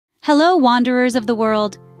Hello, wanderers of the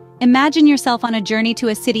world. Imagine yourself on a journey to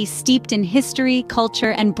a city steeped in history,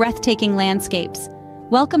 culture, and breathtaking landscapes.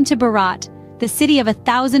 Welcome to Berat, the city of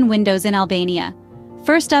 1,000 windows in Albania.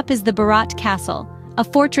 First up is the Berat Castle, a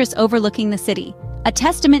fortress overlooking the city, a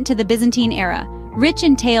testament to the Byzantine era, rich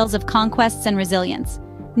in tales of conquests and resilience.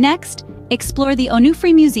 Next, explore the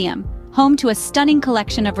Onufri Museum, home to a stunning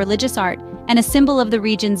collection of religious art and a symbol of the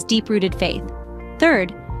region's deep-rooted faith.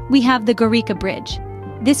 Third, we have the Gorica Bridge.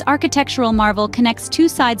 This architectural marvel connects two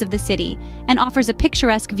sides of the city and offers a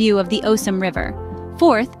picturesque view of the Osum River.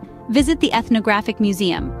 Fourth, visit the Ethnographic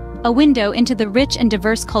Museum, a window into the rich and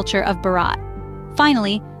diverse culture of Berat.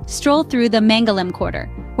 Finally, stroll through the Mangalem quarter,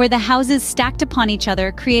 where the houses stacked upon each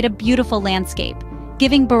other create a beautiful landscape,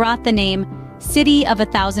 giving Berat the name City of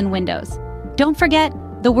 1,000 Windows. Don't forget,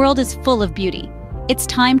 the world is full of beauty. It's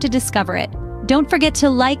time to discover it. Don't forget to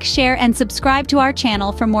like, share, and subscribe to our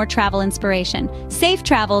channel for more travel inspiration. Safe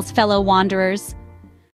travels, fellow wanderers!